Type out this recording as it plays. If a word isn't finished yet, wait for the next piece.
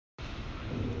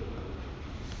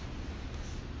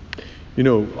You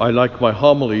know, I like my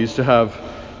homilies to have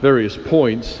various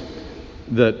points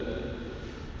that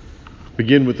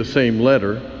begin with the same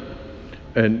letter,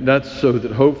 and that's so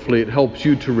that hopefully it helps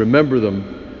you to remember them,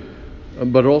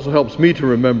 but it also helps me to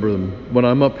remember them when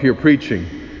I'm up here preaching,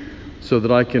 so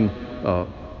that I can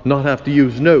not have to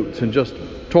use notes and just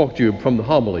talk to you from the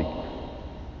homily.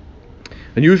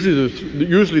 And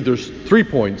usually there's 3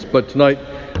 points, but tonight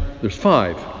there's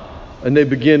 5, and they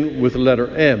begin with the letter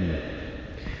M.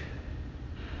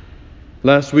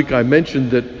 Last week I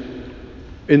mentioned that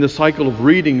in the cycle of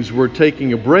readings we're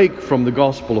taking a break from the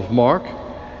Gospel of Mark,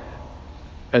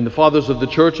 and the fathers of the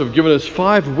church have given us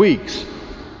 5 weeks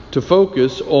to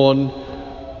focus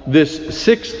on this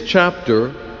 6th chapter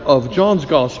of John's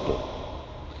Gospel.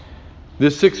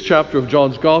 This 6th chapter of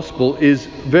John's Gospel is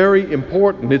very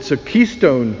important. It's a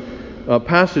keystone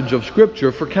passage of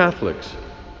Scripture for Catholics.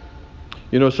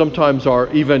 You know, sometimes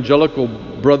our evangelical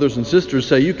brothers and sisters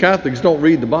say, "You Catholics don't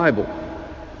read the Bible."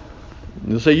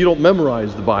 And they'll say, "You don't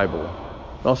memorize the Bible."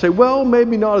 And I'll say, "Well,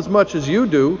 maybe not as much as you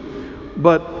do,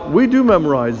 but we do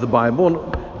memorize the Bible."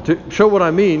 And to show what I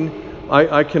mean,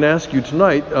 I can ask you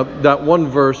tonight that one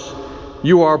verse,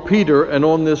 "You are Peter, and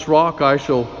on this rock I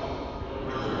shall..."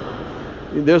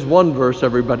 There's one verse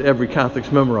every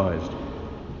Catholic's memorized.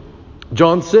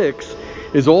 John 6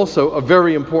 is also a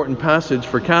very important passage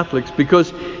for Catholics,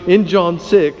 because in John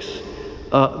 6,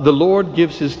 the Lord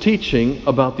gives his teaching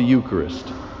about the Eucharist.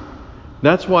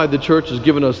 That's why the church has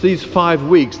given us these 5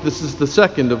 weeks. This is the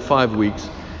second of 5 weeks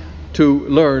to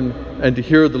learn and to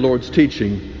hear the Lord's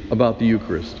teaching about the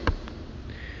Eucharist.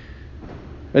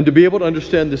 And to be able to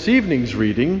understand this evening's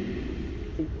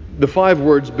reading, the 5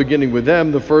 words beginning with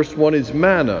M, the first one is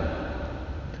manna.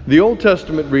 The Old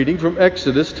Testament reading from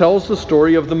Exodus tells the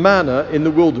story of the manna in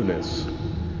the wilderness,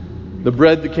 the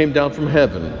bread that came down from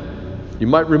heaven. You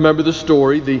might remember the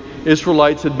story. The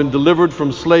Israelites had been delivered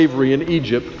from slavery in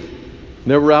Egypt.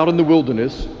 They were out in the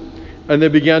wilderness, and they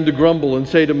began to grumble and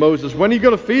say to Moses, "When are you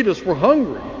going to feed us? We're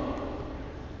hungry."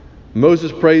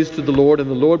 Moses prays to the Lord, and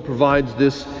the Lord provides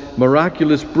this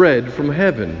miraculous bread from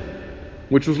heaven,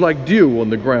 which was like dew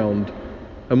on the ground.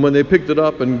 And when they picked it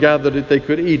up and gathered it, they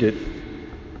could eat it.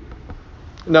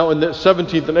 Now in the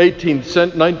 17th and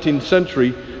 19th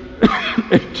century,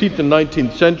 18th and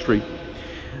 19th century,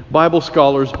 Bible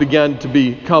scholars began to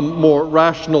become more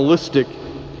rationalistic,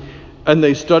 and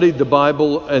they studied the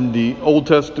Bible and the Old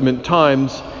Testament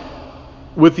times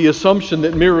with the assumption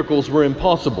that miracles were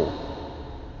impossible.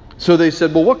 So they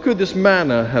said, well, what could this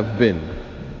manna have been?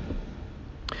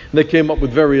 They came up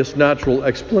with various natural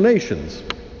explanations.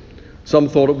 Some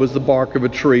thought it was the bark of a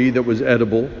tree that was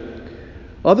edible.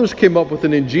 Others came up with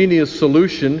an ingenious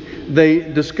solution. They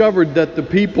discovered that the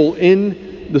people in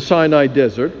the Sinai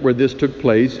desert, where this took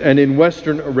place, and in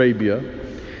Western Arabia,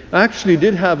 actually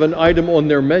did have an item on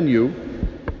their menu,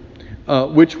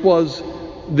 which was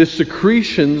the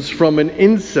secretions from an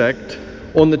insect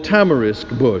on the tamarisk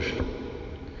bush.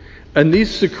 And these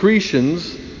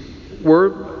secretions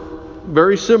were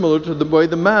very similar to the way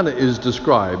the manna is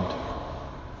described.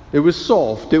 It was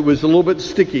soft, it was a little bit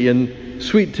sticky and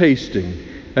sweet tasting,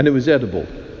 and it was edible.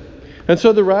 And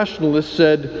so the rationalists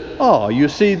said, you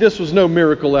see, this was no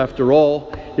miracle after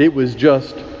all. It was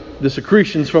just the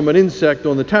secretions from an insect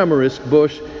on the tamarisk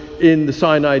bush in the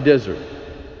Sinai desert.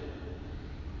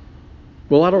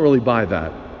 Well, I don't really buy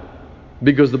that,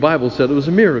 because the Bible said it was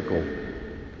a miracle.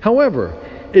 However,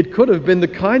 it could have been the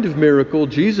kind of miracle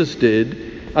Jesus did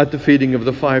at the feeding of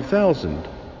the 5,000.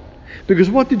 Because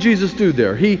what did Jesus do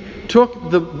there? He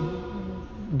took the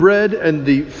bread and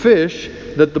the fish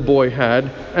that the boy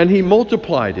had, and he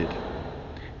multiplied it.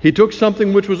 He took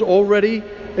something which was already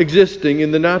existing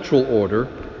in the natural order,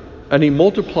 and he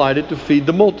multiplied it to feed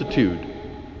the multitude.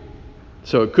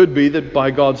 So it could be that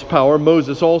by God's power,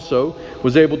 Moses also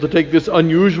was able to take this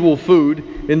unusual food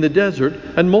in the desert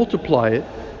and multiply it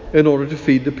in order to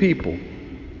feed the people.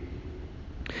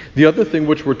 The other thing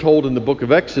which we're told in the book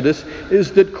of Exodus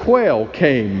is that quail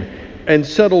came and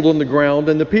settled on the ground,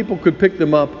 and the people could pick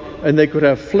them up, and they could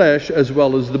have flesh as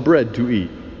well as the bread to eat.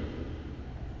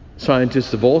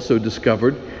 Scientists have also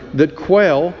discovered that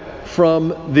quail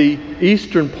from the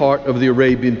eastern part of the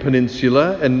Arabian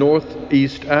Peninsula and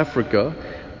northeast Africa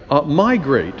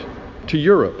migrate to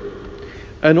Europe.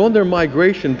 And on their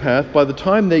migration path, by the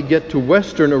time they get to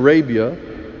Western Arabia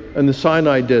and the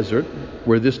Sinai Desert,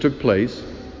 where this took place,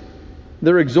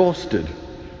 they're exhausted,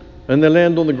 and they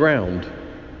land on the ground,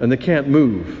 and they can't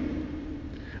move.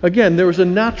 Again, there was a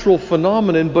natural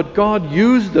phenomenon, but God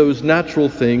used those natural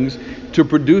things to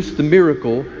produce the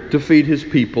miracle to feed his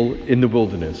people in the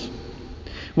wilderness.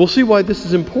 We'll see why this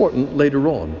is important later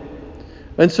on.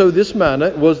 And so this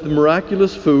manna was the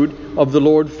miraculous food of the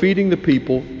Lord feeding the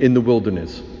people in the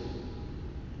wilderness.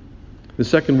 The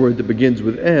second word that begins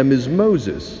with M is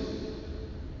Moses.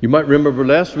 You might remember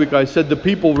last week I said the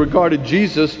people regarded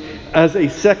Jesus as a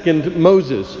second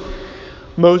Moses.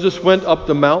 Moses went up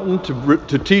the mountain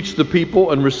to teach the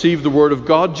people and receive the word of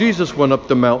God. Jesus went up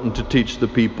the mountain to teach the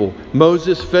people.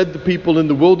 Moses fed the people in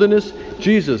the wilderness.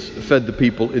 Jesus fed the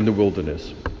people in the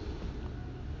wilderness.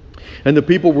 And the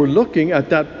people were looking at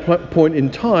that point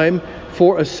in time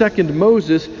for a second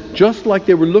Moses, just like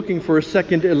they were looking for a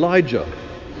second Elijah.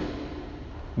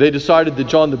 They decided that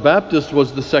John the Baptist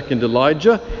was the second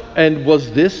Elijah, and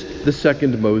was this the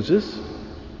second Moses?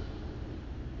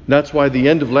 That's why at the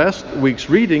end of last week's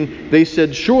reading, they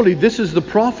said, surely this is the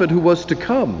prophet who was to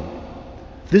come.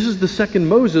 This is the second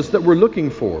Moses that we're looking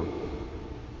for.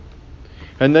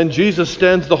 And then Jesus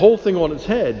stands the whole thing on its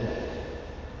head.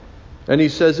 And he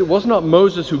says, it was not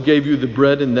Moses who gave you the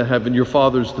bread in the heaven, your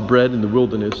father's the bread in the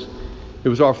wilderness. It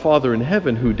was our Father in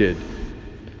heaven who did.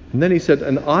 And then he said,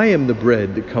 and I am the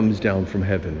bread that comes down from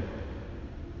heaven.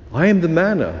 I am the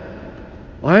manna.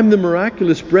 I am the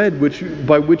miraculous bread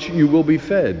by which you will be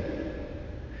fed.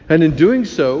 And in doing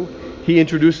so, he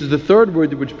introduces the third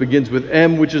word which begins with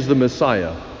M, which is the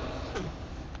Messiah.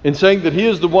 In saying that he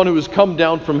is the one who has come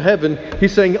down from heaven,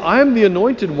 he's saying, I am the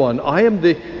anointed one. I am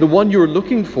the one you're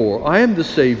looking for. I am the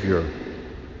Savior.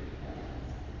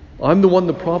 I'm the one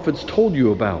the prophets told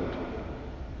you about,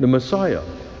 the Messiah.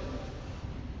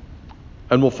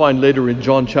 And we'll find later in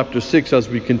John chapter 6, as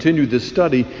we continue this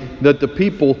study, that the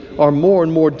people are more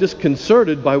and more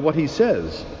disconcerted by what he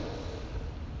says.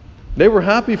 They were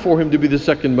happy for him to be the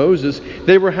second Moses.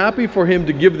 They were happy for him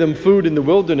to give them food in the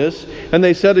wilderness. And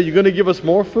they said, are you going to give us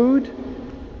more food?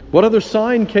 What other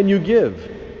sign can you give?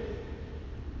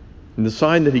 And the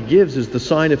sign that he gives is the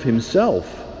sign of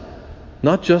himself.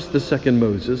 Not just the second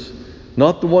Moses,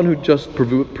 not the one who just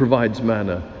provides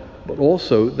manna, but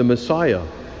also the Messiah,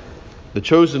 the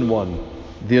chosen one,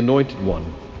 the anointed one.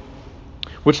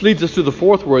 Which leads us to the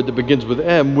fourth word that begins with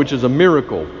M, which is a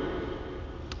miracle.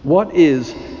 What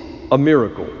is a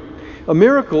miracle? A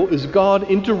miracle is God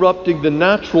interrupting the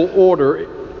natural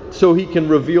order so he can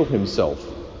reveal himself.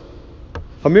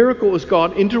 A miracle is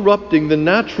God interrupting the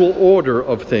natural order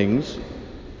of things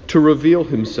to reveal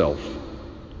himself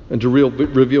and to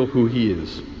reveal who he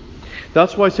is.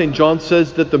 That's why St. John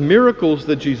says that the miracles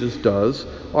that Jesus does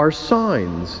are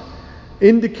signs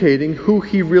indicating who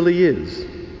he really is.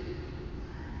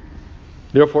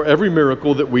 Therefore, every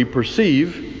miracle that we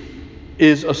perceive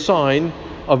is a sign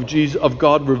of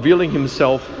God revealing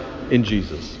himself in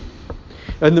Jesus.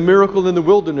 And the miracle in the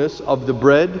wilderness of the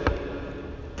bread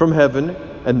from heaven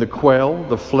and the quail,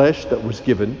 the flesh that was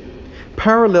given,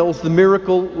 parallels the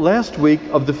miracle last week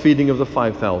of the feeding of the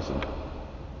 5,000.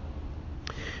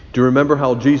 Do you remember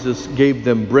how Jesus gave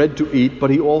them bread to eat, but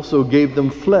he also gave them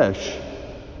flesh?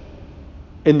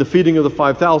 In the feeding of the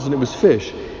 5,000, it was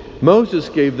fish. Moses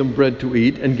gave them bread to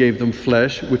eat and gave them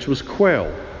flesh, which was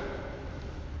quail.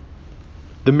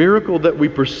 The miracle that we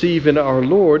perceive in our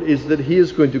Lord is that he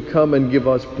is going to come and give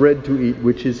us bread to eat,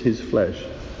 which is his flesh.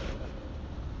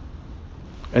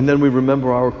 And then we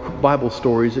remember our Bible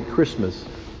stories at Christmas.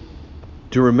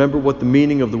 Do you remember what the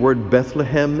meaning of the word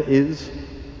Bethlehem is?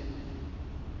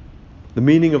 The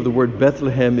meaning of the word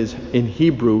Bethlehem is, in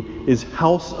Hebrew, is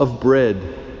house of bread.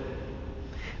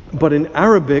 But in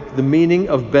Arabic, the meaning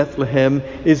of Bethlehem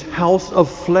is house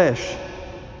of flesh.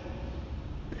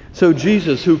 So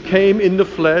Jesus, who came in the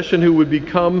flesh and who would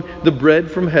become the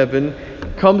bread from heaven,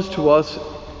 comes to us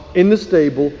in the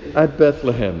stable at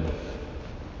Bethlehem,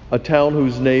 a town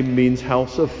whose name means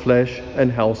house of flesh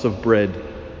and house of bread.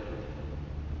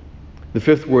 The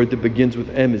fifth word that begins with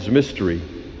M is mystery.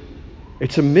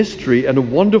 It's a mystery, and a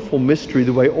wonderful mystery,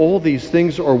 the way all these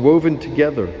things are woven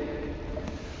together.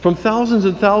 From thousands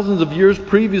and thousands of years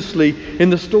previously in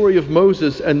the story of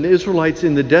Moses and the Israelites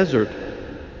in the desert,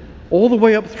 all the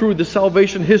way up through the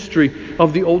salvation history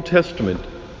of the Old Testament,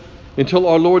 until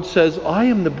our Lord says, I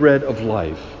am the bread of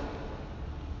life.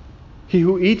 He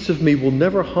who eats of me will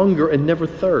never hunger and never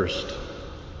thirst.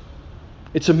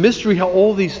 It's a mystery how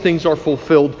all these things are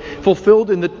fulfilled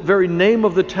in the very name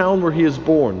of the town where he is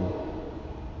born,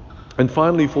 and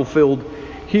finally fulfilled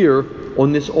here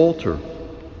on this altar,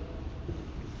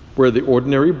 where the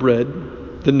ordinary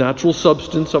bread, the natural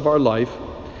substance of our life,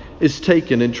 is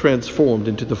taken and transformed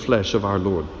into the flesh of our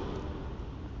Lord.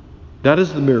 That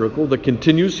is the miracle that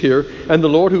continues here. And the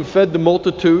Lord who fed the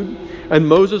multitude, and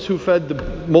Moses who fed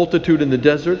the multitude in the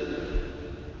desert,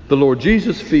 the Lord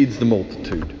Jesus feeds the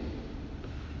multitude.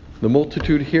 The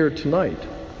multitude here tonight,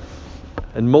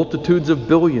 and multitudes of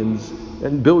billions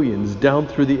and billions down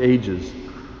through the ages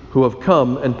who have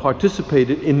come and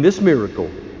participated in this miracle,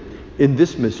 in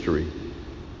this mystery.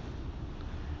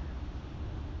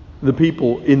 The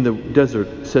people in the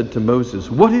desert said to Moses,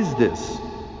 "What is this?"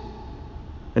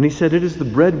 And he said, "It is the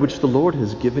bread which the Lord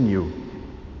has given you."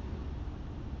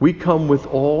 We come with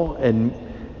awe and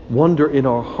wonder in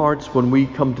our hearts when we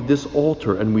come to this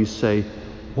altar and we say,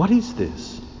 "What is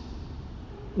this?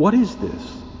 What is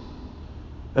this?"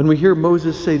 And we hear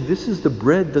Moses say, "This is the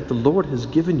bread that the Lord has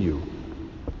given you."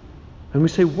 And we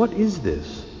say, "What is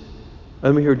this?"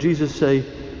 And we hear Jesus say,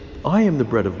 "I am the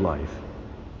bread of life.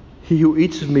 He who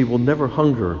eats of me will never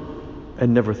hunger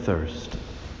and never thirst."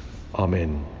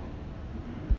 Amen.